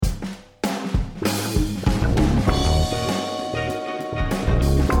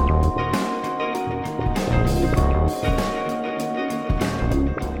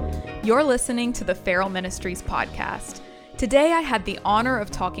You're listening to the Feral Ministries podcast. Today, I had the honor of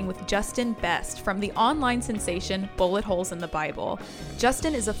talking with Justin Best from the online sensation Bullet Holes in the Bible.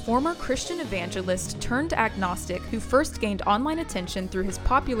 Justin is a former Christian evangelist turned agnostic who first gained online attention through his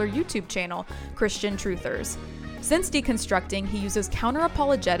popular YouTube channel, Christian Truthers. Since deconstructing, he uses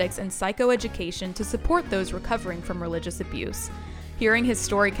counter-apologetics and psychoeducation to support those recovering from religious abuse. Hearing his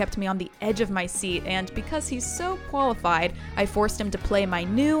story kept me on the edge of my seat, and because he's so qualified, I forced him to play my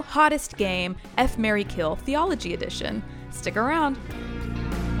new, hottest game, F, Marry, Kill Theology Edition. Stick around.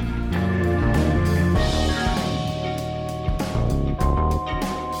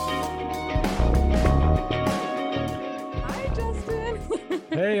 Hi, Justin.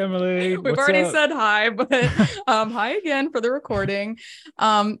 Hey, Emily. We've already said hi, but hi again for the recording.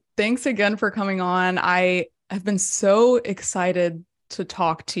 Thanks again for coming on. I have been so excited to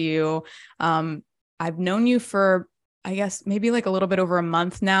talk to you. I've known you for, I guess, maybe like a little bit over a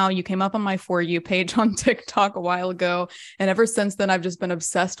month now. You came up on my For You page on TikTok a while ago. And ever since then, I've just been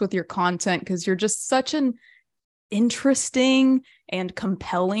obsessed with your content because you're just such an interesting and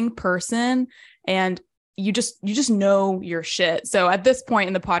compelling person. And you just know your shit. So at this point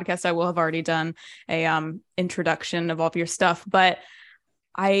in the podcast, I will have already done a introduction of all of your stuff. But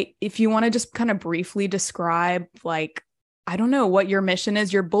if you want to just kind of briefly describe, like, I don't know what your mission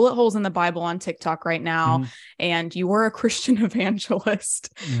is. You're Bullet Holes in the Bible on TikTok right now, and you were a Christian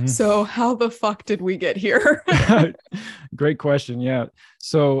evangelist. So how the fuck did we get here? Great question. Yeah.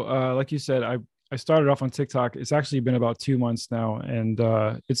 So like you said, I started off on TikTok. It's actually been about 2 months now, and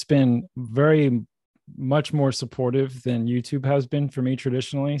it's been very much more supportive than YouTube has been for me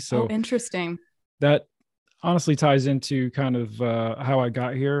traditionally. So interesting. That honestly ties into kind of how I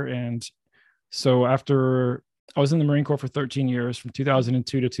got here. And so after I was in the Marine Corps for 13 years, from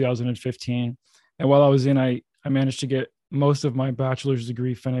 2002 to 2015. And while I was in, I managed to get most of my bachelor's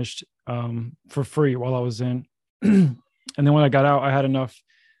degree finished for free while I was in. And then when I got out, I had enough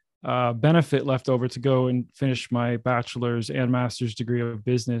benefit left over to go and finish my bachelor's and master's degree of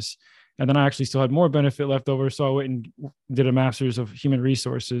business. And then I actually still had more benefit left over. So I went and did a master's of human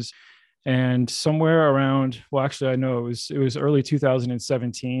resources. And somewhere around, well, actually, I know it was early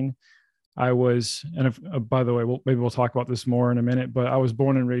 2017. I was, and by the way, maybe we'll talk about this more in a minute, but I was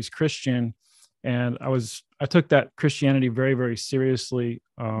born and raised Christian, and I took that Christianity very, very seriously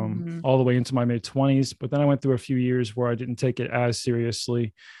all the way into my mid-20s. But then I went through a few years where I didn't take it as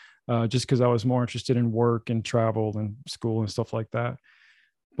seriously, just because I was more interested in work and travel and school and stuff like that.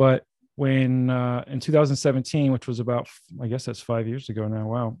 But when in 2017, which was about, I guess that's 5 years ago now.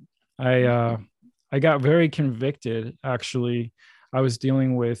 Wow. I got very convicted. Actually, I was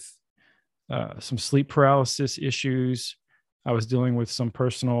dealing with some sleep paralysis issues. I was dealing with some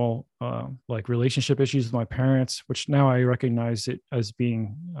personal, like relationship issues with my parents, which now I recognize it as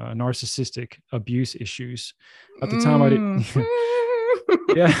being narcissistic abuse issues. At the time, I didn't.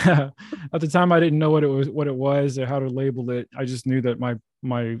 Yeah, at the time I didn't know what it was, or how to label it. I just knew that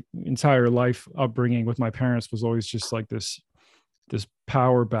my entire life upbringing with my parents was always just like this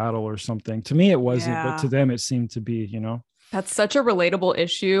power battle or something. To me, it wasn't, but to them, it seemed to be. That's such a relatable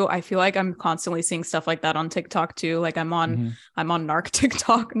issue. I feel like I'm constantly seeing stuff like that on TikTok too. Like I'm on Narc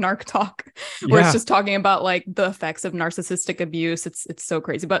Talk, where it's just talking about like the effects of narcissistic abuse. It's so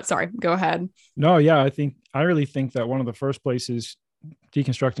crazy. But sorry, go ahead. No, yeah, I really think that one of the first places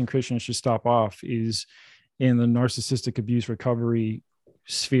deconstructing Christians should stop off is in the narcissistic abuse recovery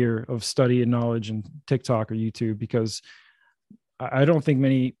sphere of study and knowledge and TikTok or YouTube, because I don't think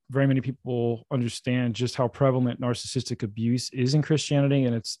very many people understand just how prevalent narcissistic abuse is in Christianity,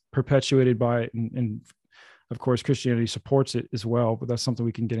 and it's perpetuated by it. And of course, Christianity supports it as well, but that's something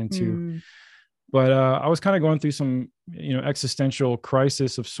we can get into. But I was kind of going through some, existential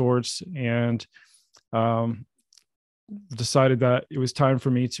crisis of sorts, and decided that it was time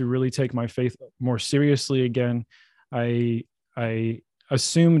for me to really take my faith more seriously again. I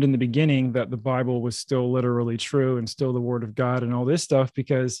assumed in the beginning that the Bible was still literally true and still the word of God and all this stuff,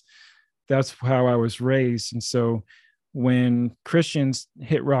 because that's how I was raised. And so when Christians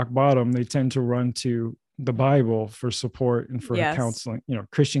hit rock bottom, they tend to run to the Bible for support and for counseling,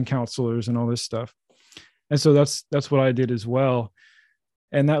 Christian counselors and all this stuff. And so that's what I did as well.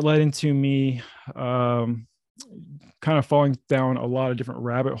 And that led into me kind of falling down a lot of different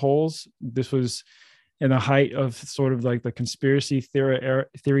rabbit holes. This was in the height of sort of like the conspiracy theory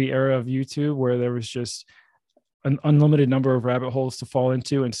era of YouTube, where there was just an unlimited number of rabbit holes to fall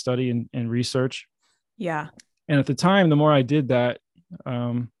into and study and research. Yeah. And at the time, the more I did that,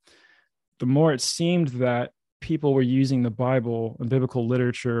 the more it seemed that people were using the Bible and biblical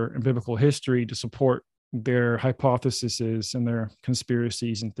literature and biblical history to support their hypotheses and their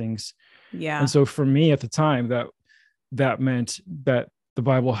conspiracies and things. Yeah. And so for me at the time, that meant that the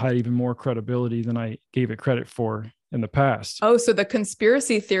Bible had even more credibility than I gave it credit for in the past. Oh, so the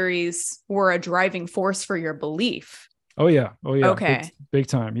conspiracy theories were a driving force for your belief. Oh yeah. Okay. Big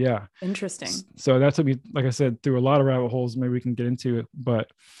time. Yeah. Interesting. So that took me, like I said, through a lot of rabbit holes. Maybe we can get into it. But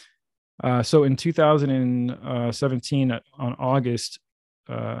so in 2017 on August,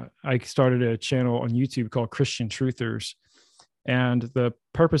 I started a channel on YouTube called Christian Truthers. And the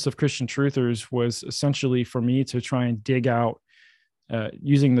purpose of Christian Truthers was essentially for me to try and dig out,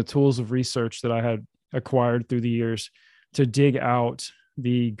 using the tools of research that I had acquired through the years, to dig out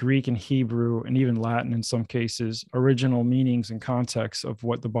the Greek and Hebrew and even Latin in some cases, original meanings and context of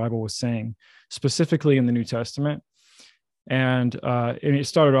what the Bible was saying, specifically in the New Testament. And it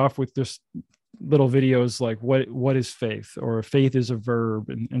started off with just little videos like what is faith, or faith is a verb,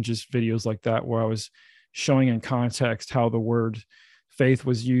 and just videos like that, where I was showing in context how the word faith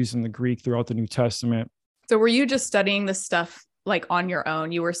was used in the Greek throughout the New Testament. So were you just studying this stuff like on your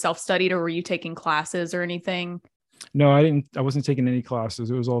own? You were self-studied, or were you taking classes or anything? No, I wasn't taking any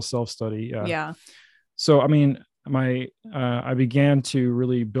classes. It was all self-study. Yeah. So, I mean, I began to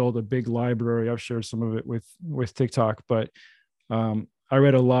really build a big library. I've shared some of it with TikTok, but I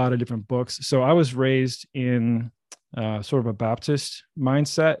read a lot of different books. So I was raised in sort of a Baptist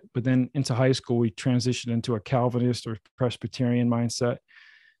mindset, but then into high school, we transitioned into a Calvinist or Presbyterian mindset.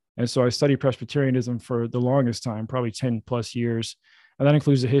 And so I studied Presbyterianism for the longest time, probably 10 plus years. And that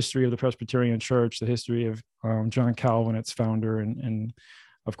includes the history of the Presbyterian Church, the history of John Calvin, its founder, and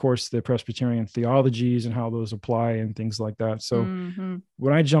of course, the Presbyterian theologies and how those apply and things like that. So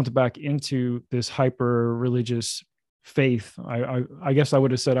when I jumped back into this hyper religious faith, I guess I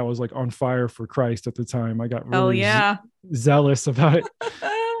would have said I was like on fire for Christ at the time. I got really zealous about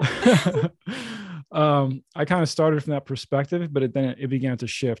it. I kind of started from that perspective, but then it began to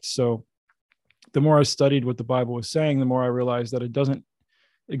shift. So the more I studied what the Bible was saying, the more I realized that it doesn't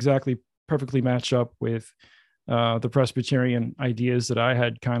exactly perfectly match up with the Presbyterian ideas that I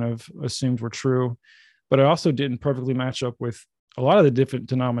had kind of assumed were true, but it also didn't perfectly match up with a lot of the different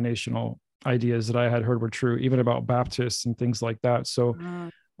denominational ideas that I had heard were true, even about Baptists and things like that. So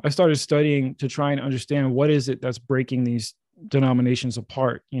I started studying to try and understand what is it that's breaking these denominations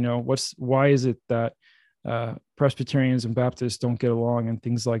apart. You know, why is it that Presbyterians and Baptists don't get along and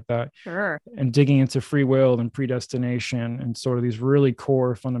things like that. Sure. And digging into free will and predestination and sort of these really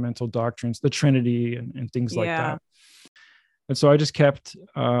core fundamental doctrines, the Trinity and things like that. And so I just kept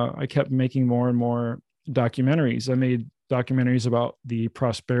making more and more documentaries. I made documentaries about the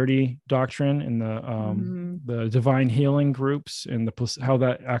prosperity doctrine and the divine healing groups and how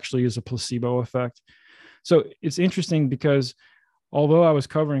that actually is a placebo effect. So it's interesting because although I was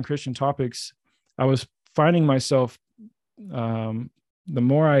covering Christian topics, I was finding myself, the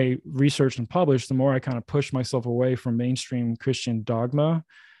more I researched and published, the more I kind of pushed myself away from mainstream Christian dogma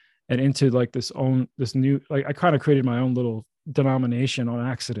and into like this new, like I kind of created my own little denomination on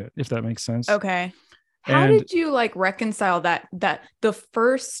accident, if that makes sense. Okay. How did you like reconcile that the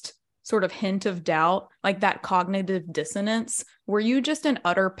first sort of hint of doubt, like that cognitive dissonance? Were you just in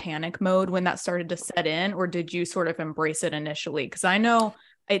utter panic mode when that started to set in, or did you sort of embrace it initially? Because I know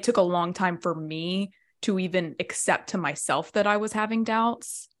it took a long time for me to even accept to myself that I was having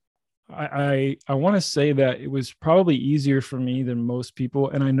doubts. I want to say that it was probably easier for me than most people.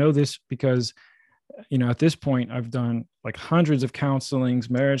 And I know this because, you know, at this point I've done like hundreds of counselings,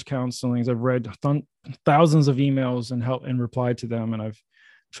 marriage counselings. I've read thousands of emails and replied to them. And I've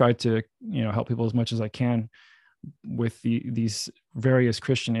tried to, you know, help people as much as I can with these various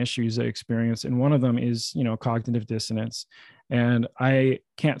Christian issues they experience. And one of them is, you know, cognitive dissonance. And I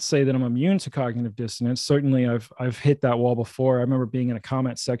can't say that I'm immune to cognitive dissonance. Certainly I've hit that wall before. I remember being in a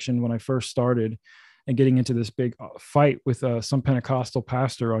comment section when I first started and getting into this big fight with some Pentecostal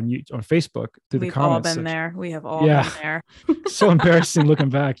pastor on Facebook through the comments section. We have all been there. So embarrassing looking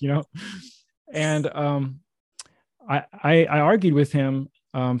back, you know? And I argued with him,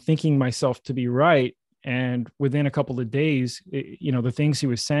 thinking myself to be right. And within a couple of days, you know, the things he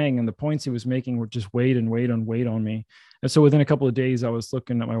was saying and the points he was making were just weighed on me. And so within a couple of days, I was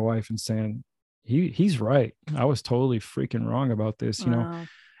looking at my wife and saying, he's right. I was totally freaking wrong about this, you know?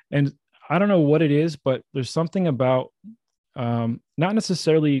 And I don't know what it is, but there's something about not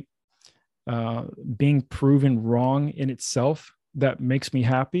necessarily being proven wrong in itself that makes me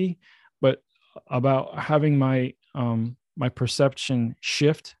happy, but about having my perception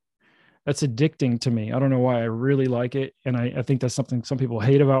shift. That's addicting to me. I don't know why. I really like it. And I think that's something some people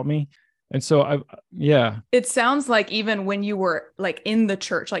hate about me. And so yeah. It sounds like even when you were like in the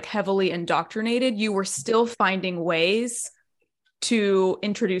church, like heavily indoctrinated, you were still finding ways to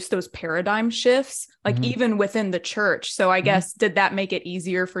introduce those paradigm shifts, like Mhm. even within the church. So I Mhm. guess, did that make it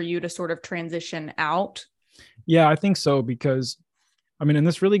easier for you to sort of transition out? Yeah, I think so, because I mean, and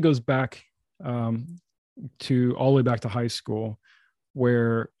this really goes back um, to all the way back to high school,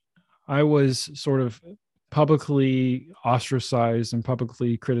 where I was sort of publicly ostracized and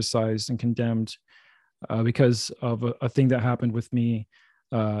publicly criticized and condemned because of a thing that happened with me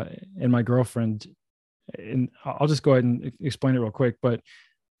uh, and my girlfriend. And I'll just go ahead and explain it real quick. But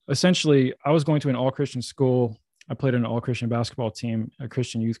essentially, I was going to an all Christian school. I played in an all Christian basketball team, a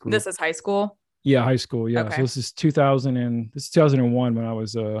Christian youth group. This is high school. Yeah, high school. Yeah. So Okay. this is 2001 when I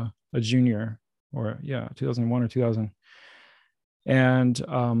was a junior, or yeah, 2001 or 2000. And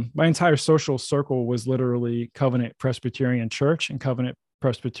my entire social circle was literally Covenant Presbyterian Church and Covenant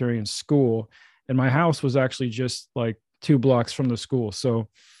Presbyterian School. And my house was actually just like 2 blocks from the school. So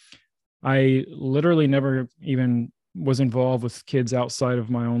I literally never even was involved with kids outside of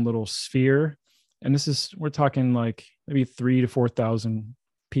my own little sphere. And we're talking like maybe 3 to 4,000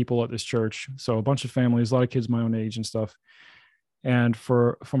 people at this church. So a bunch of families, a lot of kids my own age and stuff. And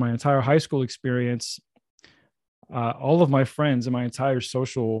for my entire high school experience, all of my friends and my entire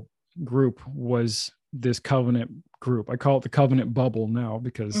social group was this covenant group. I call it the covenant bubble now,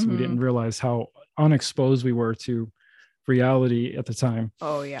 because we Mm-hmm. didn't realize how unexposed we were to reality at the time.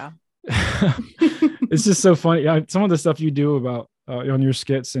 Oh, yeah. It's just so funny. Some of the stuff you do about on your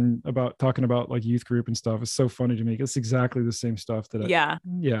skits and about talking about like youth group and stuff is so funny to me. It's exactly the same stuff Yeah.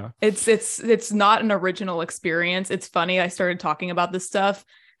 yeah. It's not an original experience. It's funny. I started talking about this stuff,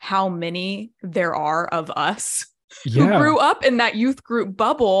 how many there are of us who Yeah. grew up in that youth group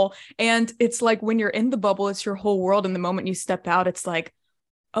bubble. And it's like when you're in the bubble, it's your whole world. And the moment you step out, it's like,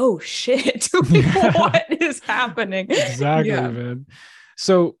 oh shit, Yeah. what is happening? Exactly, Yeah. man.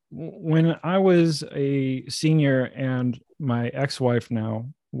 So when I was a senior and my ex-wife now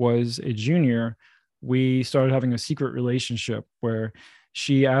was a junior, we started having a secret relationship where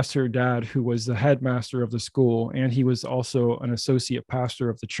she asked her dad, who was the headmaster of the school, and he was also an associate pastor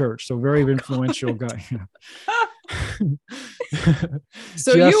of the church. So very Oh, influential guy.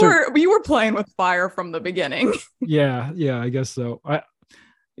 so She asked her, you were playing with fire from the beginning. yeah, I guess so.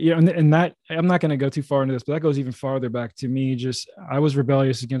 And that, I'm not going to go too far into this, but that goes even farther back to me. Just, I was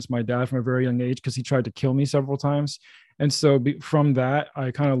rebellious against my dad from a very young age because he tried to kill me several times. And so from that,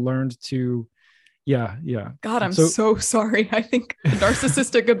 I kind of learned to, yeah. God, I'm So, so sorry. I think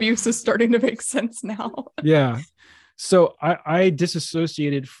narcissistic abuse is starting to make sense now. yeah. So I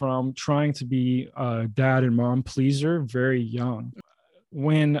disassociated from trying to be a dad and mom pleaser very young.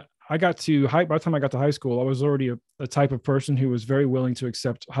 When by the time I got to high school, I was already a type of person who was very willing to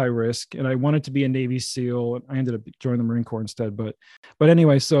accept high risk. And I wanted to be a Navy SEAL. I ended up joining the Marine Corps instead. But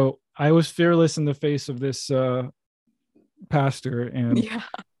anyway, so I was fearless in the face of this pastor. And Yeah.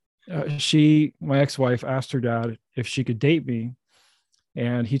 my ex-wife asked her dad if she could date me.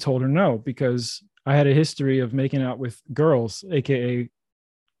 And he told her no, because I had a history of making out with girls, AKA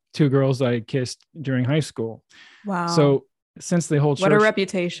 2 girls I kissed during high school. Wow. So since the whole What a church,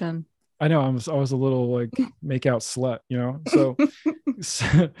 reputation. I know I was a little like make out slut, you know. So,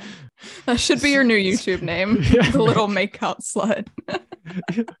 That should be your new YouTube name, the little makeout slut.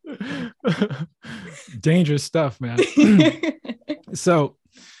 Dangerous stuff, man. So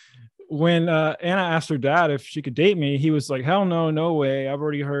when Anna asked her dad if she could date me, he was like, "Hell no, no way! I've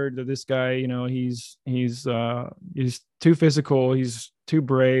already heard that this guy, you know, he's too physical, he's too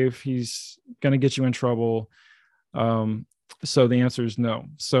brave, he's gonna get you in trouble." So the answer is no.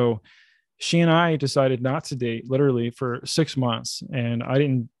 So she and I decided not to date literally for 6 months, and I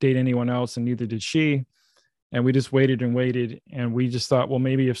didn't date anyone else, and neither did she. And we just waited and waited, and we just thought, well,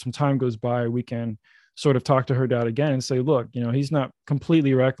 maybe if some time goes by, we can sort of talk to her dad again and say, look, you know, he's not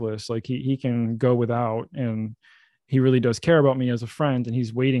completely reckless. Like he can go without, and he really does care about me as a friend, and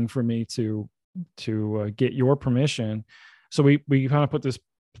he's waiting for me to get your permission. So we kind of put this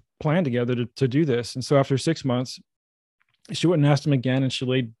plan together to do this. And so after 6 months, she went and asked him again, and she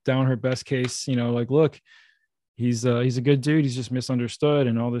laid down her best case, you know, like, look, he's a good dude, he's just misunderstood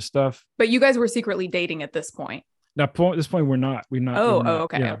and all this stuff. But you guys were secretly dating at this point. At this point, we're not.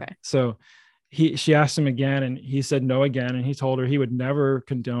 Okay, Yeah. okay. So she asked him again, and he said no again, and he told her he would never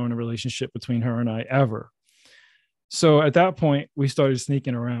condone a relationship between her and I ever. So at that point, we started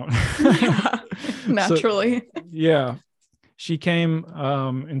sneaking around. Yeah, naturally. So, yeah, she came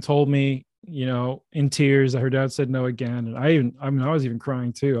and told me, you know, in tears that her dad said no again, and I was even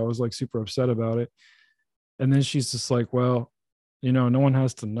crying too. I was like super upset about it. And then she's just like, well, you know, no one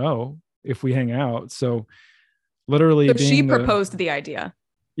has to know. if we hang out. So literally So she being proposed the idea.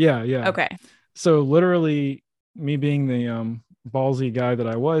 yeah. Okay. So literally me being the ballsy guy that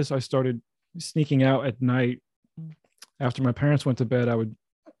I started sneaking out at night after my parents went to bed. I would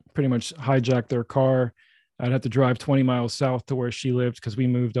pretty much hijack their car. I'd have to drive 20 miles south to where she lived because we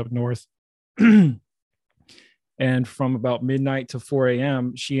moved up north. And from about midnight to 4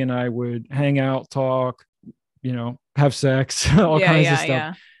 a.m., she and I would hang out, talk, have sex, all kinds of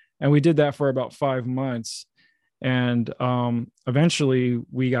stuff. And we did that for about 5 months. And eventually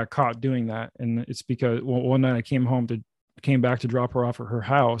we got caught doing that. And it's because one night I came back to drop her off at her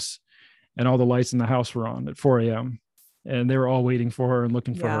house, and all the lights in the house were on at 4 a.m. and they were all waiting for her and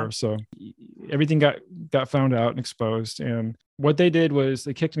looking for her. So everything got found out and exposed. And what they did was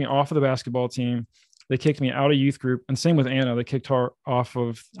they kicked me off of the basketball team. They kicked me out of youth group, and same with Anna. They kicked her out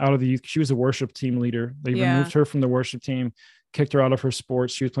of the youth. She was a worship team leader. They removed her from the worship team, kicked her out of her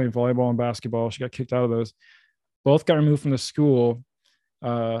sports. She was playing volleyball and basketball. She got kicked out of those. Both got removed from the school,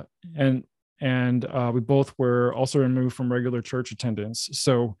 and we both were also removed from regular church attendance.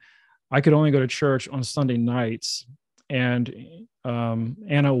 So I could only go to church on Sunday nights, and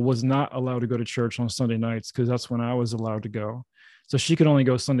Anna was not allowed to go to church on Sunday nights because that's when I was allowed to go. So she could only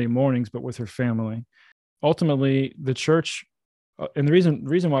go Sunday mornings, but with her family. Ultimately, the church, and the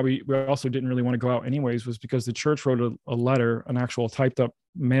reason why we also didn't really want to go out anyways was because the church wrote a letter, an actual typed up,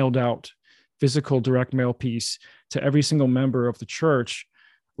 mailed out, physical direct mail piece to every single member of the church,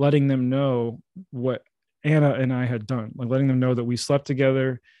 letting them know what Anna and I had done, like letting them know that we slept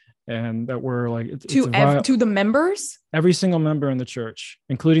together and that we're like to the members. Every single member in the church,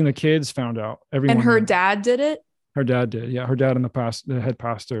 including the kids, found out. Everyone. And her dad did it. Her dad did. Yeah. Her dad and the head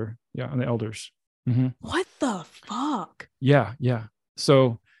pastor. Yeah. And the elders. Mm-hmm. What the fuck? Yeah. Yeah.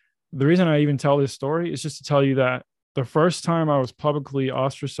 So the reason I even tell this story is just to tell you that the first time I was publicly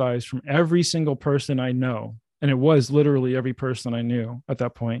ostracized from every single person I know, and it was literally every person I knew at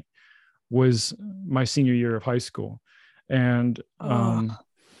that point, was my senior year of high school. And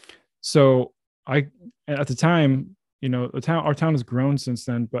so at the time, our town has grown since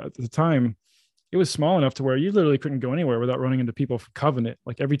then, but at the time, it was small enough to where you literally couldn't go anywhere without running into people from Covenant.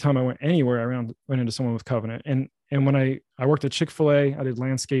 Like every time I went anywhere, I ran into someone with Covenant. And when I worked at Chick-fil-A, I did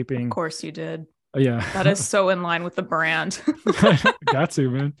landscaping. Of course you did. Yeah. That is so in line with the brand. Got to,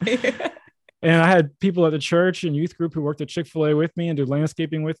 man. Yeah. And I had people at the church and youth group who worked at Chick-fil-A with me and did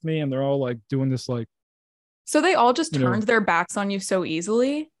landscaping with me. And they're all like doing this, like. So they all just turned their backs on you so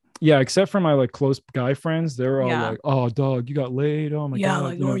easily? Yeah, except for my like close guy friends. They were all like, "Oh, dog, you got laid. Oh my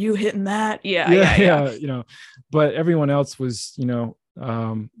god." Like, are you hitting that? Yeah. But everyone else was,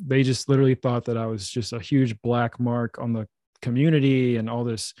 they just literally thought that I was just a huge black mark on the community and all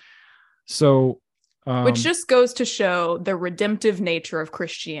this. So, which just goes to show the redemptive nature of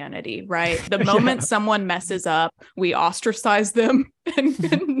Christianity, right? The moment someone messes up, we ostracize them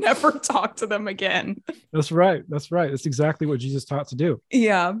and never talk to them again. That's right. That's exactly what Jesus taught to do.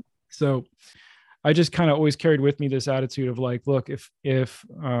 Yeah. So I just kind of always carried with me this attitude of like, look, if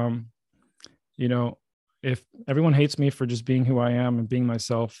everyone hates me for just being who I am and being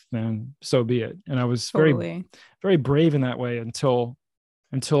myself, then so be it. And I was very, very brave in that way until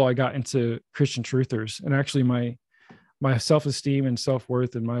I got into Christian Truthers. And actually my self-esteem and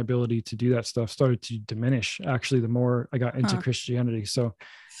self-worth and my ability to do that stuff started to diminish actually the more I got into Christianity. So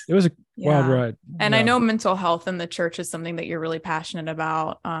it was a wild ride. And I know mental health in the church is something that you're really passionate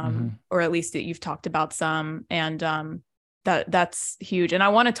about, or at least that you've talked about some. And that's huge. And I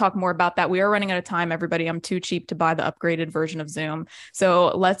want to talk more about that. We are running out of time, everybody. I'm too cheap to buy the upgraded version of Zoom.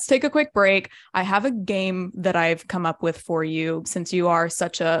 So let's take a quick break. I have a game that I've come up with for you, since you are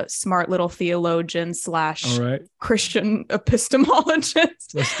such a smart little theologian / Christian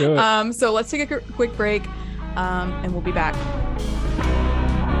epistemologist. Let's do it. So let's take a quick break, and we'll be back.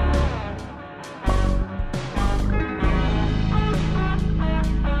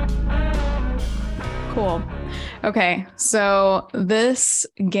 Cool. Okay, so this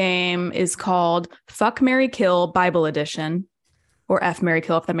game is called Fuck, Marry, Kill Bible Edition, or F, Marry,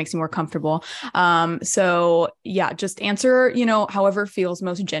 Kill, if that makes you more comfortable. So yeah, just answer, however feels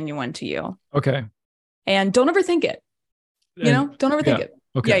most genuine to you. Okay. And don't overthink it. Don't overthink it.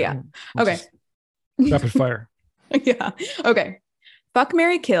 Okay. Yeah. Okay. Rapid fire. Yeah. Okay. Fuck,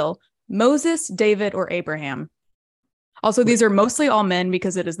 marry, kill Moses, David, or Abraham. Also, these are mostly all men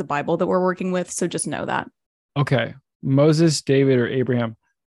because it is the Bible that we're working with. So just know that. Okay. Moses, David, or Abraham.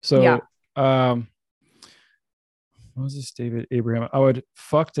 So, Moses, David, Abraham. I would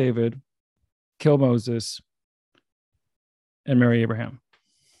fuck David, kill Moses, and marry Abraham.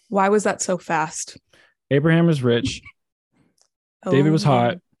 Why was that so fast? Abraham is rich. David was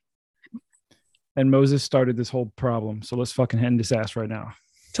hot. And Moses started this whole problem. So let's fucking end his ass right now.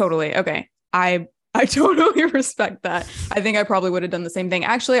 Totally. Okay. I totally respect that. I think I probably would have done the same thing.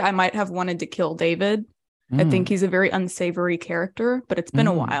 Actually, I might have wanted to kill David. I think he's a very unsavory character, but it's been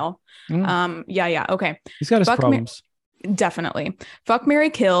a while. Yeah. Okay. He's got his problems. Definitely. Fuck, marry,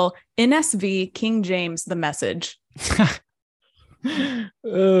 kill. NSV, King James, The Message.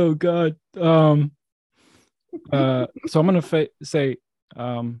 Oh God. So I'm gonna say,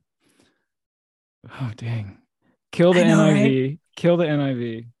 oh dang, kill the NIV. Right? Kill the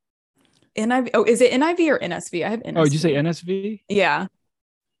NIV. NIV. Oh, is it NIV or NSV? I have NSV. Oh, did you say NSV? Yeah.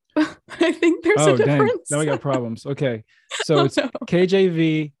 I think there's a difference. Dang. Now we got problems. Okay, so it's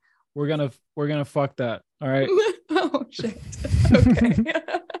KJV. We're gonna fuck that. All right. Oh shit. Okay.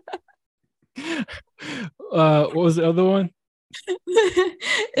 What was the other one?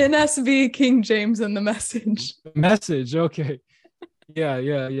 NSV, King James, and The Message. Message. Okay.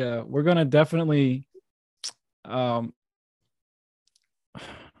 Yeah. We're gonna definitely.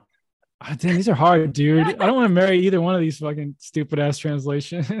 Damn, these are hard, dude. I don't want to marry either one of these fucking stupid ass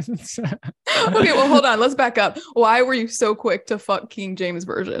translations. Okay, well, hold on. Let's back up. Why were you so quick to fuck King James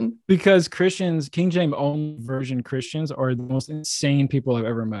version? Because Christians, King James only version Christians are the most insane people I've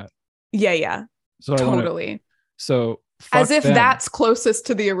ever met. Yeah. So totally. So as if that's closest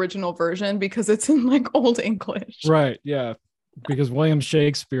to the original version because it's in like Old English. Right. Yeah. Because William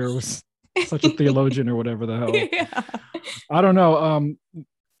Shakespeare was such a theologian or whatever the hell. Yeah. I don't know.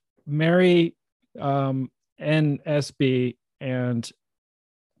 Marry NSB and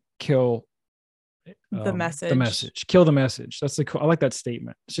kill the message. The message. Kill the message. That's I like that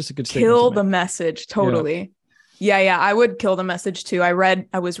statement. It's just a good statement. Kill the message. Totally. Yeah. I would kill the message too. I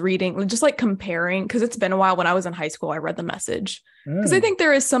was reading, just like comparing, because it's been a while. When I was in high school, I read the message because I think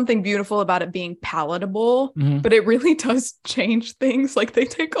there is something beautiful about it being palatable, but it really does change things. Like they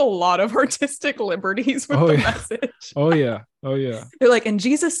take a lot of artistic liberties with the message. Oh yeah. They're like, and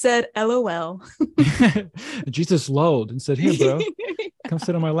Jesus said, LOL. Jesus lulled and said, "Here, bro, come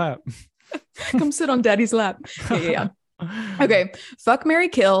sit on my lap. Come sit on daddy's lap." Yeah. Okay. Fuck, marry,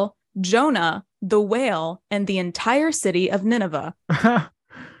 kill Jonah, the whale, and the entire city of Nineveh.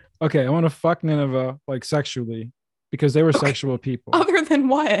 Okay, I want to fuck Nineveh like sexually because they were sexual people. Other than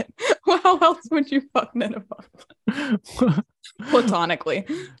what? How else would you fuck Nineveh? Platonically.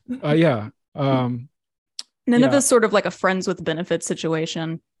 Yeah. Nineveh's sort of like a friends with benefits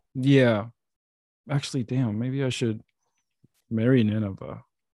situation. Yeah. Actually, damn, maybe I should marry Nineveh.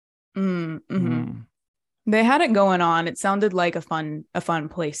 They had it going on. It sounded like a fun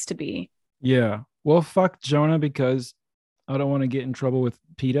place to be. Yeah. Well, fuck Jonah because I don't want to get in trouble with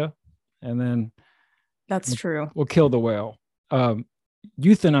PETA. And then that's true. We'll kill the whale.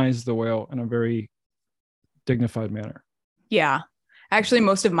 Euthanize the whale in a very dignified manner. Yeah. Actually,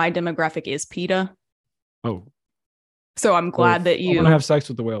 most of my demographic is PETA. Oh. So I'm glad that you want to have sex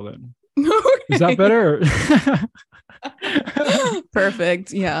with the whale then. Is that better?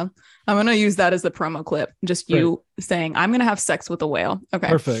 Perfect. Yeah. I'm going to use that as the promo clip. Just you saying, I'm going to have sex with a whale. Okay.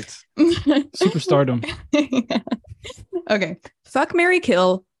 Perfect. Superstardom. Okay. Fuck, marry,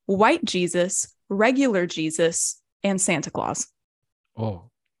 kill white Jesus, regular Jesus, and Santa Claus.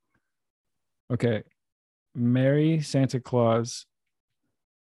 Oh. Okay. Marry Santa Claus.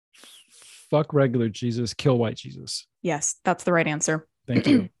 Fuck regular Jesus, kill white Jesus. Yes, that's the right answer. Thank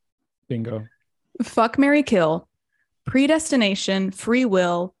you. Bingo. Fuck, marry, kill predestination, free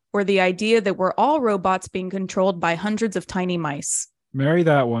will, or the idea that we're all robots being controlled by hundreds of tiny mice. Marry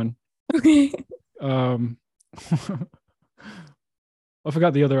that one. Okay. I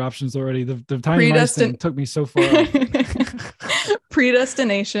forgot the other options already. The tiny mice thing took me so far.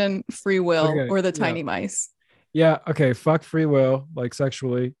 Predestination, free will, or the tiny mice. Yeah. Okay. Fuck free will, like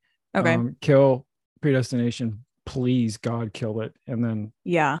sexually. Okay. Kill predestination. Please, God, kill it. And then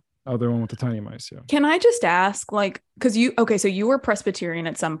other one with the tiny mice. Yeah. Can I just ask, like, because so you were Presbyterian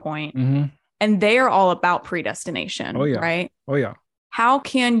at some point, and they are all about predestination. Oh yeah. Right. Oh yeah. How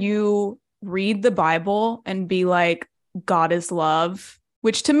can you read the Bible and be like, God is love?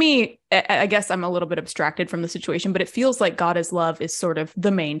 Which to me, I guess I'm a little bit abstracted from the situation, but it feels like God is love is sort of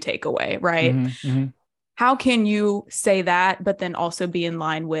the main takeaway, right? How can you say that, but then also be in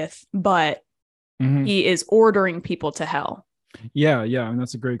line with, but he is ordering people to hell? Yeah. And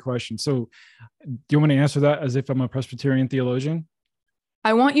that's a great question. So do you want me to answer that as if I'm a Presbyterian theologian?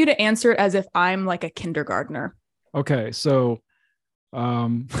 I want you to answer it as if I'm like a kindergartner. Okay. So,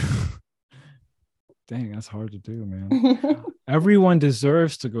 dang, that's hard to do, man. Everyone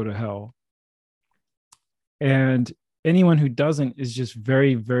deserves to go to hell. And anyone who doesn't is just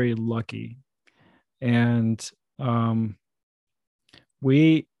very, very lucky. And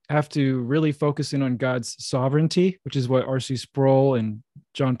we have to really focus in on God's sovereignty, which is what R.C. Sproul and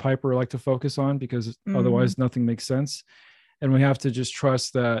John Piper like to focus on, because otherwise nothing makes sense. And we have to just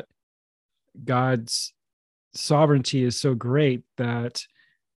trust that God's sovereignty is so great that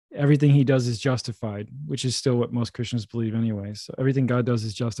everything he does is justified, which is still what most Christians believe anyway. So everything God does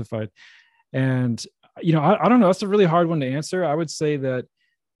is justified. And, I don't know. That's a really hard one to answer. I would say that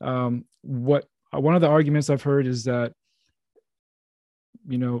one of the arguments I've heard is that,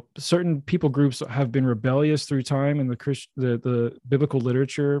 certain people groups have been rebellious through time, and the biblical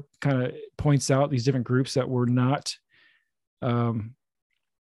literature kind of points out these different groups that were not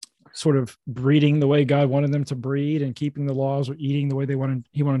sort of breeding the way God wanted them to breed and keeping the laws, or eating the way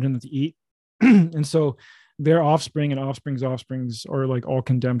he wanted them to eat. And so their offspring and offsprings are like all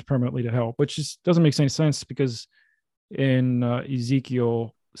condemned permanently to hell, which just doesn't make any sense, because in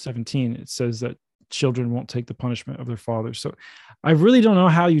Ezekiel 17, it says that children won't take the punishment of their fathers. So I really don't know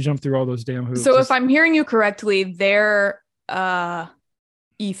how you jump through all those damn hoops. So if I'm hearing you correctly, their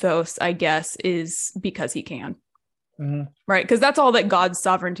ethos, I guess, is because he can. Right? Because that's all that God's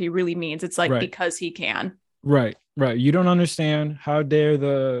sovereignty really means. It's like, because he can. Right. You don't understand. How dare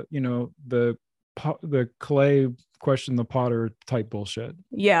the clay question the potter type bullshit.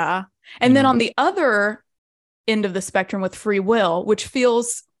 Yeah. And then on the other end of the spectrum with free will, which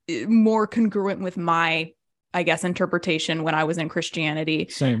feels more congruent with my, I guess, interpretation when I was in Christianity.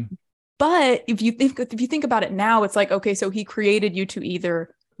 Same. But if you think about it now, it's like, okay, so he created you to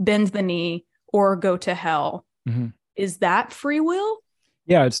either bend the knee or go to hell. Is that free will?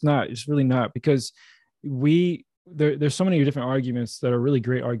 Yeah, it's not. It's really not, because there's so many different arguments that are really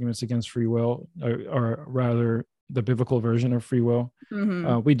great arguments against free will, or rather the biblical version of free will.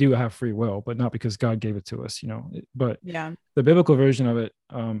 We do have free will, but not because God gave it to us, but the biblical version of it,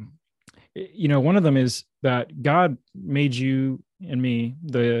 one of them is that God made you and me.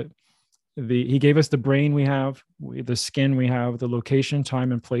 He gave us the brain we have, the skin we have, the location,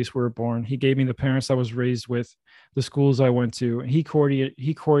 time, and place we were born. He gave me the parents I was raised with, the schools I went to. He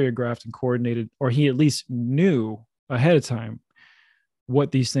choreographed and coordinated, or he at least knew ahead of time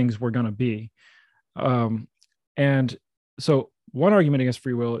what these things were going to be. And so one argument against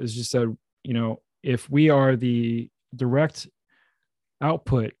free will is just that, if we are the direct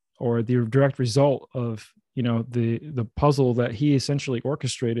output or the direct result of, the puzzle that he essentially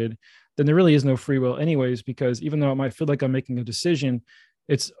orchestrated, then there really is no free will anyways, because even though it might feel like I'm making a decision,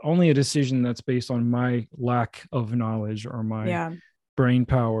 it's only a decision that's based on my lack of knowledge or my brain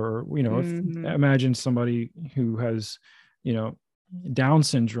power. If imagine somebody who has, Down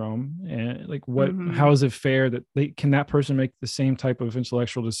syndrome, and like how is it fair that that person make the same type of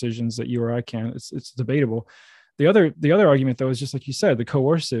intellectual decisions that you or I can? It's debatable. The other argument, though, is just like you said, the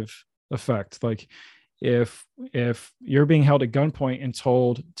coercive effect. Like if you're being held at gunpoint and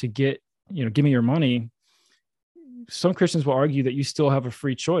told to give me your money, some Christians will argue that you still have a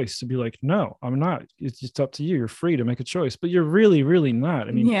free choice to be like, no, I'm not. It's just up to you. You're free to make a choice, but you're really, really not.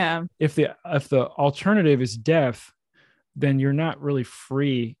 I mean, if the alternative is death, then you're not really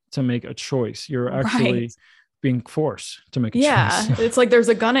free to make a choice. You're actually being forced to make a choice. It's like there's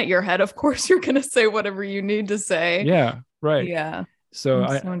a gun at your head. Of course, you're going to say whatever you need to say. Yeah, right. Yeah. So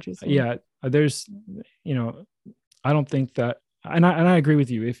there's, I don't think that, and I agree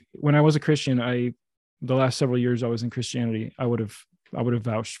with you. When I was a Christian, the last several years I was in Christianity, I would have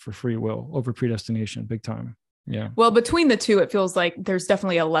vouched for free will over predestination, big time. Yeah. Well, between the two, it feels like there's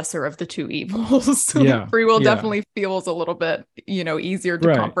definitely a lesser of the two evils. So free will definitely feels a little bit, easier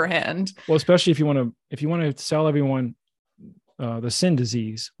to comprehend. Well, especially if you want to sell everyone the sin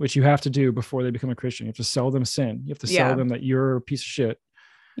disease, which you have to do before they become a Christian. You have to sell them sin. You have to sell them that you're a piece of shit.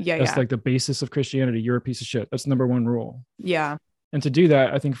 That's like the basis of Christianity. You're a piece of shit. That's number one rule. Yeah. And to do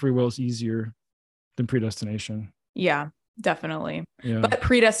that, I think free will is easier than predestination. Yeah, definitely. Yeah. But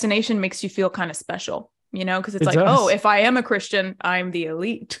predestination makes you feel kind of special, because it's like, does. oh, if I am a Christian, I'm the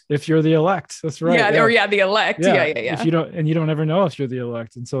elite. If you're the elect, that's right. Or the elect. Yeah. If you don't ever know if you're the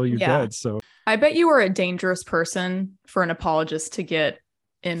elect until you're dead. So I bet you are a dangerous person for an apologist to get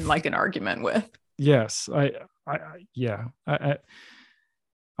in like an argument with. Yes, I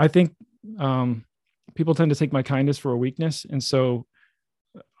think people tend to take my kindness for a weakness, and so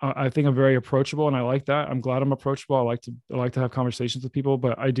I think I'm very approachable, and I like that. I'm glad I'm approachable. I like to have conversations with people,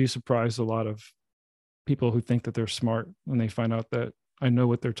 but I do surprise a lot of people who think that they're smart when they find out that I know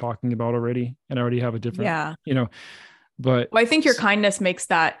what they're talking about already, and I already have a different, But I think your kindness makes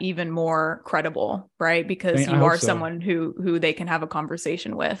that even more credible, right? Because you are someone who they can have a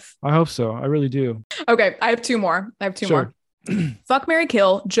conversation with. I hope so. I really do. Okay, I have two more. More. Fuck, marry,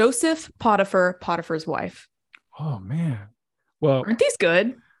 kill. Joseph, Potiphar's wife. Oh man. Well, aren't these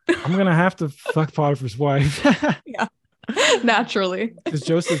good? I'm gonna have to fuck Potiphar's wife. Yeah, naturally. Because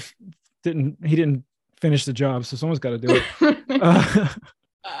Joseph didn't finish the job, so someone's got to do it.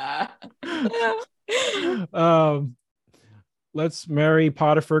 Um, let's marry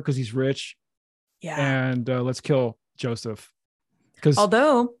Potiphar because he's rich, Yeah. and let's kill Joseph because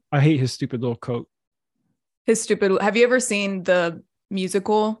Although I hate his stupid little coat. have you ever seen the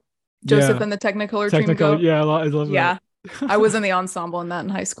musical Joseph and the Technicolor Dreamcoat? Yeah, I love that. I was in the ensemble in that in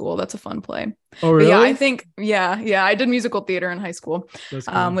high school. That's a fun play. Oh, really? But yeah, I think, I did musical theater in high school. That's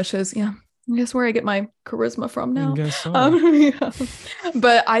cool. Which is, I guess where I get my charisma from now. I guess so.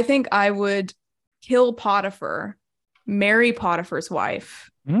 But I think I would kill Potiphar, marry Potiphar's wife,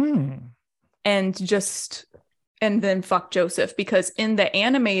 and then fuck Joseph, because in the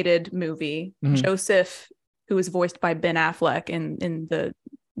animated movie, Joseph, who was voiced by Ben Affleck in the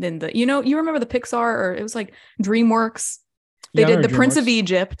you remember the Pixar, or it was like DreamWorks, they did the Prince of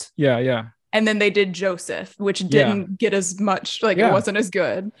Egypt, and then they did Joseph, which didn't get as much, it wasn't as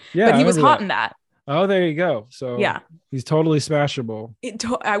good, but he was hot in that. Oh, there you go. So he's totally smashable.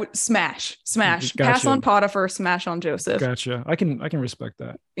 I would smash Gotcha. Pass on Potiphar, smash on Joseph. Gotcha. I can respect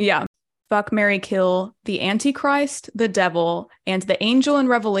that. Fuck, marry, kill the Antichrist, the devil, and the angel in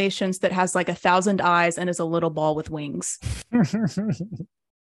Revelations that has like 1,000 eyes and is a little ball with wings.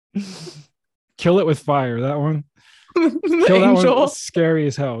 Kill it with fire. That one. Kill angel. That one. Scary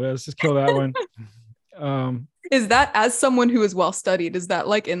as hell. Yeah, let's just kill that one. Is that, as someone who is well studied, is that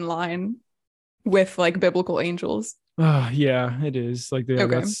like in line with like biblical angels? Yeah, it is. Like,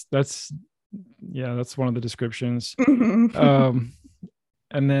 that's one of the descriptions. And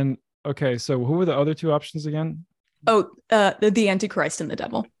then, okay, so who were the other two options again? The Antichrist and the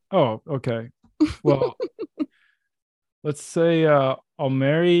devil. Oh, okay. Well, let's say I'll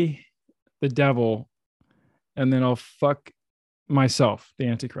marry the devil, and then I'll fuck myself, the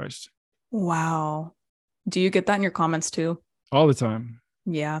Antichrist. Wow. Do you get that in your comments too? All the time.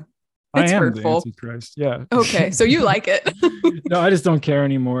 Yeah. It's hurtful. The Antichrist. Yeah. Okay. So you like it. No, I just don't care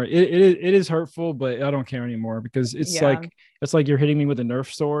anymore. It is hurtful, but I don't care anymore, because it's like you're hitting me with a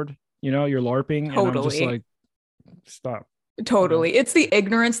Nerf sword. You're LARPing. Totally. And I'm just like, stop. Totally. It's the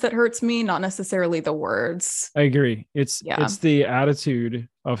ignorance that hurts me, not necessarily the words. I agree. It's the attitude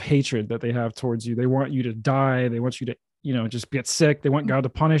of hatred that they have towards you. They want you to die. They want you to, just get sick. They want God to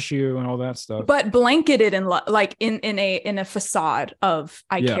punish you and all that stuff. But blanketed in in a facade of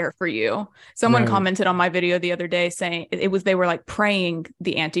I care for you. Someone commented on my video the other day saying they were like praying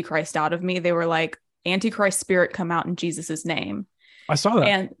the Antichrist out of me. They were like, Antichrist spirit, come out in Jesus's name. I saw that.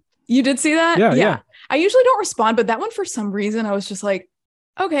 And you did see that? Yeah. I usually don't respond, but that one, for some reason, I was just like,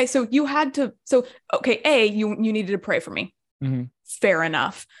 okay, so you had to, you needed to pray for me. Mm-hmm. Fair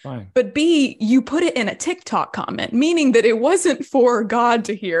enough. Fine. But B, you put it in a TikTok comment, meaning that it wasn't for God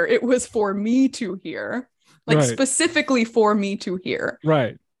to hear. It was for me to hear, specifically for me to hear.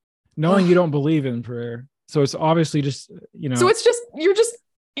 Right. Knowing you don't believe in prayer. So it's obviously just, So it's just, you're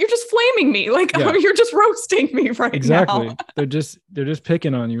just flaming me. You're just roasting me right now. Exactly. They're just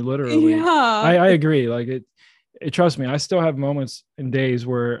picking on you, literally. Yeah. I agree. Like trust me, I still have moments and days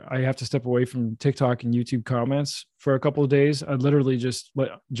where I have to step away from TikTok and YouTube comments for a couple of days. I literally just let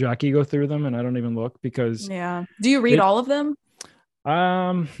Jackie go through them, and I don't even look, because do you read all of them?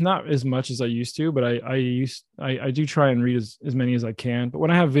 Not as much as I used to, but I do try and read as many as I can. But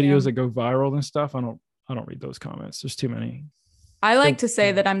when I have videos that go viral and stuff, I don't read those comments. There's too many. I like to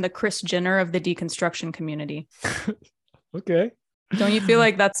say that I'm the Kris Jenner of the deconstruction community. Okay. Don't you feel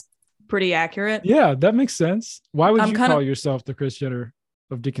like that's pretty accurate? Yeah, that makes sense. Why would you call yourself the Kris Jenner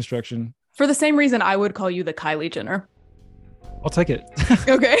of deconstruction? For the same reason I would call you the Kylie Jenner. I'll take it.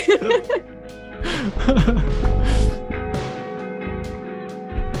 Okay.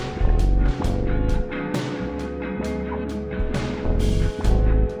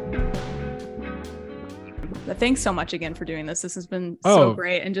 Thanks so much again for doing this. This has been so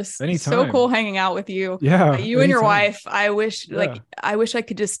great, and just so cool hanging out with you. Yeah. You and your wife. I wish I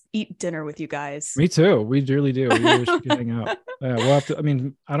could just eat dinner with you guys. Me too. We really do. We wish we could hang out. Yeah, we'll have to,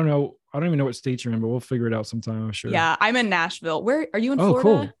 I don't know. I don't even know what state you're in, but we'll figure it out sometime, I'm sure. Yeah, I'm in Nashville. Where are you in Florida? Oh,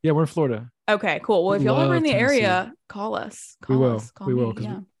 cool. Yeah, we're in Florida. Okay, cool. Well, if y'all ever in the area, call us. We will.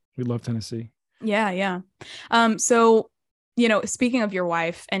 Because we love Tennessee. Yeah. So, speaking of your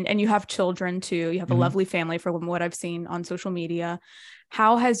wife, and you have children too, you have a lovely family from what I've seen on social media.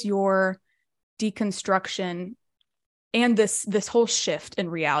 How has your deconstruction and this whole shift in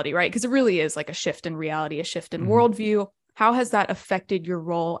reality, right? Because it really is like a shift in reality, a shift in worldview. How has that affected your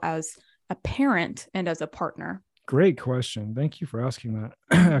role as a parent and as a partner? Great question. Thank you for asking that.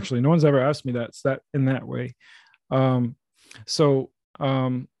 Actually, no one's ever asked me that in that way.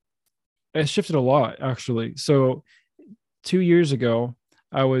 it shifted a lot, actually. So 2 years ago,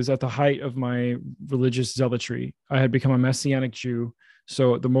 I was at the height of my religious zealotry. I had become a Messianic Jew.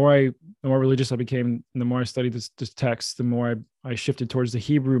 So the more religious I became, and the more I studied this text, the more I shifted towards the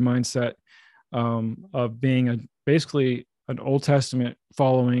Hebrew mindset, of being basically an Old Testament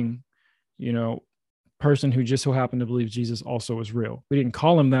following, you know, person who just so happened to believe Jesus also was real. We didn't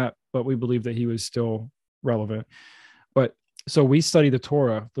call him that, but we believed that he was still relevant. But so we study the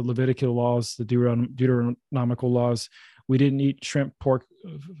Torah, the Levitical laws, the Deuteronomical laws. We didn't eat shrimp, pork,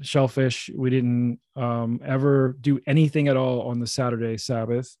 shellfish. We didn't ever do anything at all on the Saturday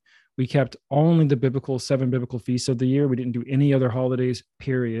Sabbath. We kept only the 7 biblical feasts of the year. We didn't do any other holidays,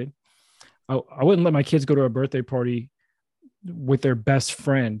 period. I wouldn't let my kids go to a birthday party with their best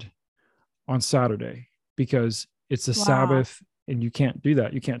friend on Saturday because it's the Sabbath and you can't do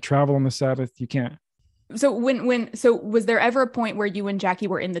that. You can't travel on the Sabbath. You can't. So so was there ever a point where you and Jackie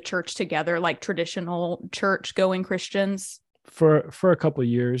were in the church together, like traditional church going Christians? For a couple of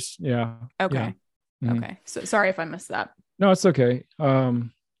years. Yeah. Okay. Yeah. Mm-hmm. Okay. So sorry if I missed that. No, it's okay.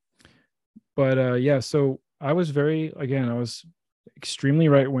 Yeah, so I was extremely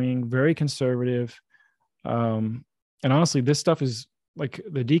right wing, very conservative. And honestly, this stuff is like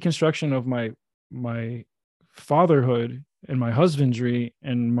the deconstruction of my fatherhood and my husbandry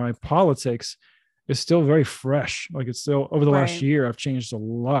and my politics is still very fresh. Like it's still over the last year, I've changed a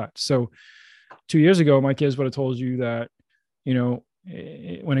lot. So 2 years ago, my kids would have told you that, you know,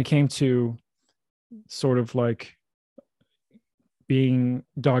 when it came to sort of like being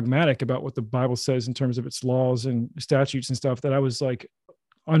dogmatic about what the Bible says in terms of its laws and statutes and stuff, that I was like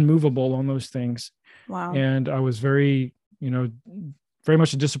unmovable on those things. Wow. And I was very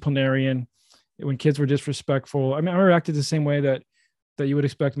much a disciplinarian. When kids were disrespectful, I mean, I reacted the same way that you would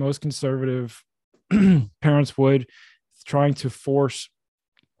expect most conservative parents would, trying to force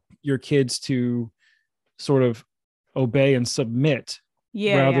your kids to sort of obey and submit,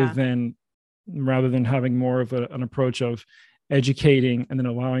 rather than having more of an approach of educating and then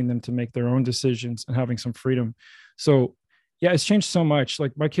allowing them to make their own decisions and having some freedom. So yeah, it's changed so much.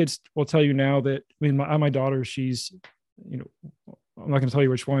 Like my kids will tell you now that, I mean, my daughter, she's, you know, I'm not going to tell you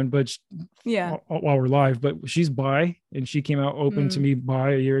which one, but while we're live, but she's bi, and she came out open to me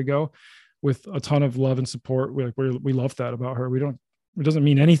bi a year ago with a ton of love and support. We love that about her. It doesn't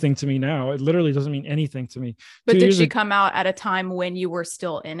mean anything to me now. It literally doesn't mean anything to me. But did she come out at a time when you were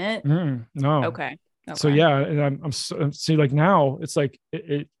still in it? No. Okay. So yeah, and I'm see, like now it's like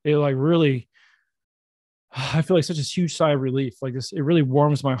it like really, I feel like such a huge sigh of relief. Like this, it really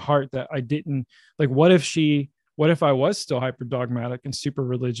warms my heart that I didn't, like, what if I was still hyper dogmatic and super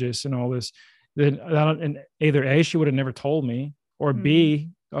religious and all this, then and either A, she would have never told me, or B,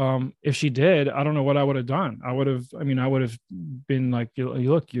 if she did, I don't know what I would have done. I would have been like,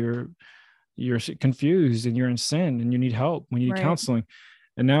 look, you're confused and you're in sin and you need help. We need counseling.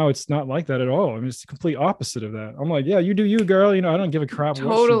 And now it's not like that at all. I mean, it's the complete opposite of that. I'm like, yeah, you do you, girl. You know, I don't give a crap.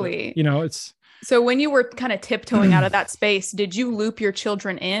 Totally. You know, it's. So when you were kind of tiptoeing out of that space, did you loop your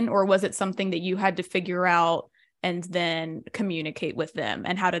children in, or was it something that you had to figure out and then communicate with them?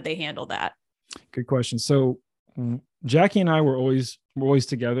 And how did they handle that? Good question. So Jackie and I were always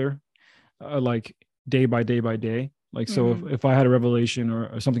together, like day by day by day. Like, so if I had a revelation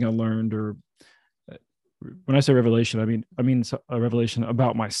or something I learned, or when I say revelation, I mean a revelation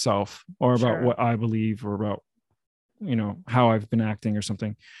about myself or about what I believe or about, you know, how I've been acting or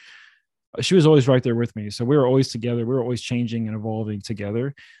something. She was always right there with me. So we were always together. We were always changing and evolving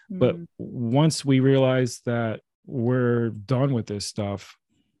together. But once we realized that we're done with this stuff,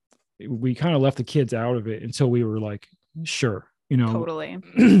 we kind of left the kids out of it until we were like, sure, you know, totally.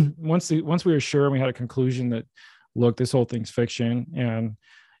 once we were sure and we had a conclusion that, look, this whole thing's fiction and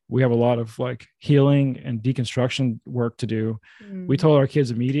we have a lot of like healing and deconstruction work to do. We told our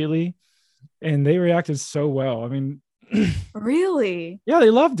kids immediately and they reacted so well. I mean, really? Yeah, they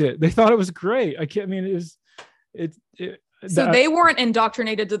loved it. They thought it was great. So they weren't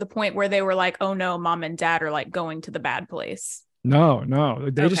indoctrinated to the point where they were like, oh no, mom and dad are like going to the bad place. No,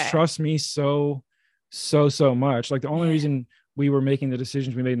 they just trust me so much. Like the only reason we were making the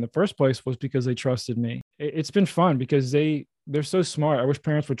decisions we made in the first place was because they trusted me. It's been fun because they're so smart. I wish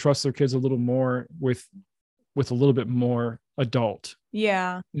parents would trust their kids a little more with a little bit more adult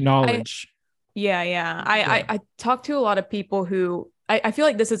knowledge. I talk to a lot of people who I feel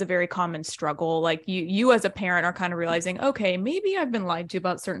like this is a very common struggle. Like you as a parent are kind of realizing, okay, maybe I've been lied to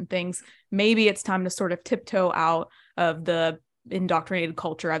about certain things. Maybe it's time to sort of tiptoe out of the indoctrinated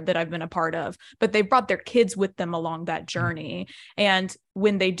culture that I've been a part of, but they brought their kids with them along that journey. And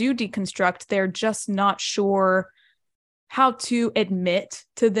when they do deconstruct, they're just not sure how to admit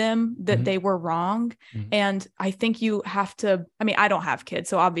to them that they were wrong. And I think you have to, I mean, I don't have kids,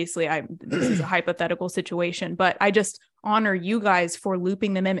 so obviously this is a hypothetical situation, but I just honor you guys for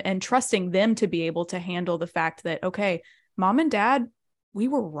looping them in and trusting them to be able to handle the fact that, okay, mom and dad, we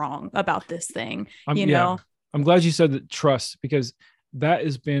were wrong about this thing, you know? I'm glad you said that, trust, because that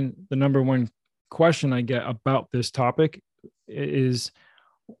has been the number one question I get about this topic is,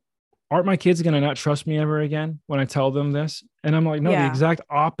 aren't my kids going to not trust me ever again when I tell them this? And I'm like, no, the exact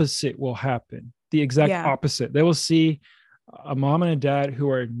opposite will happen. The exact opposite. They will see a mom and a dad who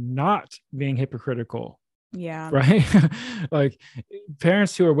are not being hypocritical. Yeah. Right. Like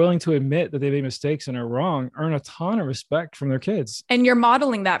parents who are willing to admit that they made mistakes and are wrong earn a ton of respect from their kids. And you're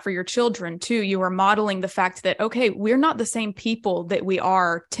modeling that for your children too. You are modeling the fact that, okay, we're not the same people that we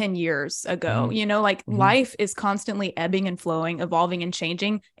are 10 years ago. You know, like life is constantly ebbing and flowing, evolving and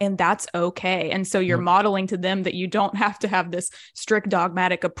changing, and that's okay. And so you're modeling to them that you don't have to have this strict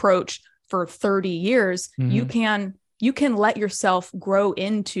dogmatic approach for 30 years. You can let yourself grow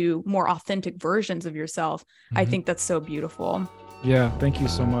into more authentic versions of yourself. I think that's so beautiful. Yeah. Thank you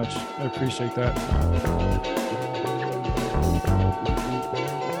so much. I appreciate that.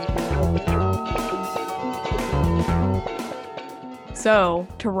 So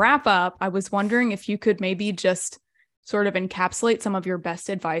to wrap up, I was wondering if you could maybe just sort of encapsulate some of your best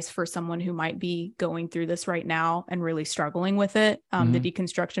advice for someone who might be going through this right now and really struggling with it, the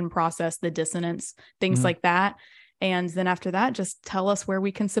deconstruction process, the dissonance, things like that. And then after that, just tell us where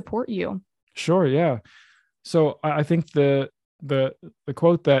we can support you. Sure. Yeah. So I think the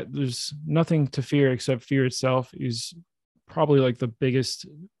quote that there's nothing to fear except fear itself is probably like the biggest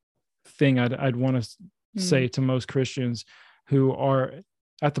thing I'd want to say to most Christians who are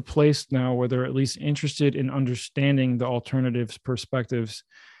at the place now where they're at least interested in understanding the alternatives, perspectives.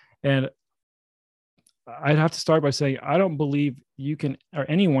 And I'd have to start by saying, I don't believe you can, or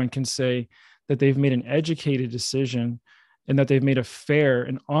anyone can say that they've made an educated decision and that they've made a fair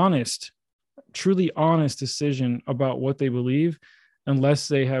and honest, truly honest decision about what they believe, unless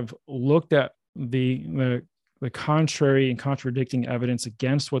they have looked at the contrary and contradicting evidence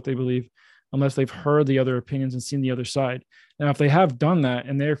against what they believe, unless they've heard the other opinions and seen the other side. Now, if they have done that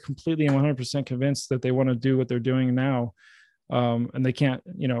and they're completely and 100% convinced that they want to do what they're doing now, and they can't,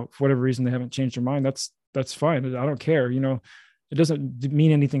 for whatever reason, they haven't changed their mind, that's fine. I don't care. It doesn't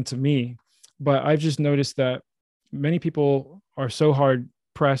mean anything to me. But I've just noticed that many people are so hard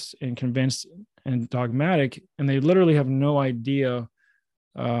pressed and convinced and dogmatic, and they literally have no idea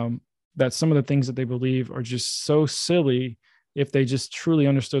that some of the things that they believe are just so silly if they just truly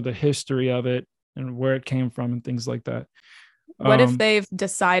understood the history of it and where it came from and things like that. What if they've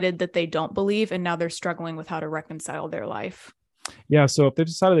decided that they don't believe and now they're struggling with how to reconcile their life? Yeah. So if they've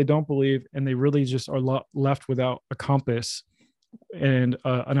decided they don't believe and they really just are left without a compass and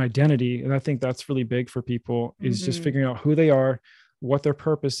an identity, and I think that's really big for people, is just figuring out who they are, what their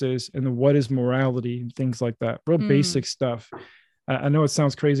purpose is, and what is morality and things like that. Real basic stuff. I know it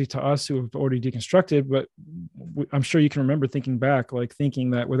sounds crazy to us who have already deconstructed, but I'm sure you can remember thinking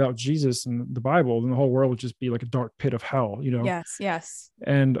that without Jesus and the Bible, then the whole world would just be like a dark pit of hell, Yes.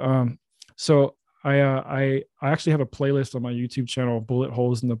 And so I actually have a playlist on my YouTube channel, Bullet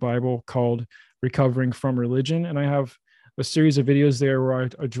Holes in the Bible, called Recovering from Religion. And I have a series of videos there where I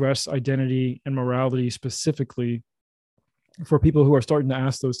address identity and morality specifically for people who are starting to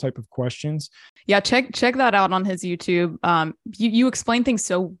ask those type of questions. Yeah. Check that out on his YouTube. You explain things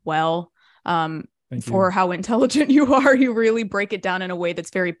so well, for how intelligent you are. You really break it down in a way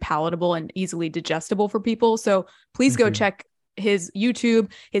that's very palatable and easily digestible for people. So please go check his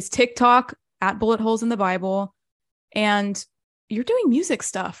YouTube, his TikTok at Bullet Holes in the Bible. And you're doing music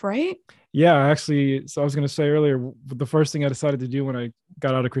stuff, right? Yeah, actually. So I was going to say earlier, the first thing I decided to do when I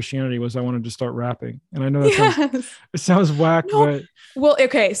got out of Christianity was I wanted to start rapping. And I know that sounds whack, but well,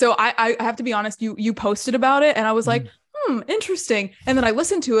 okay. So I have to be honest, you posted about it and I was like, interesting. And then I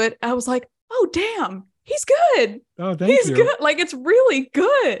listened to it and I was like, oh, damn, he's good. Oh, thank you. He's good. Like, it's really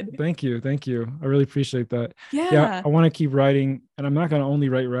good. Thank you. I really appreciate that. Yeah. I want to keep writing, and I'm not going to only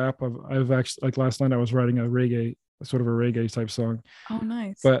write rap. I've actually, like last night I was writing a sort of a reggae type song. Oh,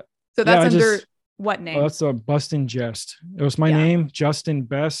 nice. But so that's under what name? Oh, that's a Bust and Jest. It was my name, Justin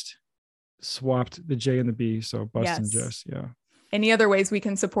Best, swapped the J and the B. So Bust and Jest. Yeah. Any other ways we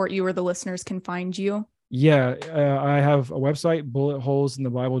can support you or the listeners can find you? Yeah. I have a website,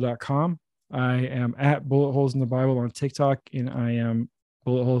 bulletholesinthebible.com. I am at Bullet Holes in the Bible on TikTok, and I am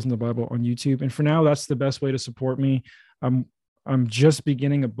Bullet Holes in the Bible on YouTube. And for now, that's the best way to support me. I'm I'm just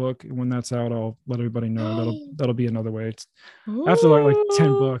beginning a book. When that's out, I'll let everybody know. That'll be another way. I have to write like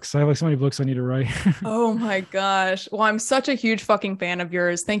 10 books. I have like so many books I need to write. Oh my gosh. Well, I'm such a huge fucking fan of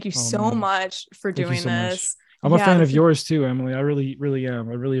yours. Thank you so much for Thank you doing so much. this. I'm a fan of yours too, Emily. I really, really am.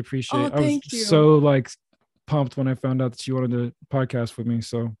 I really appreciate it. I was Thank you. so like pumped when I found out that you wanted to podcast with me.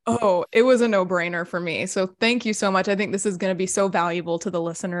 So, it was a no-brainer for me. So thank you so much. I think this is going to be so valuable to the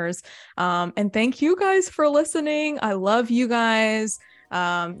listeners. And thank you guys for listening. I love you guys.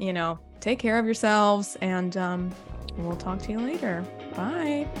 Take care of yourselves, and we'll talk to you later.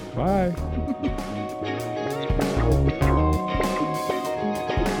 Bye. Bye.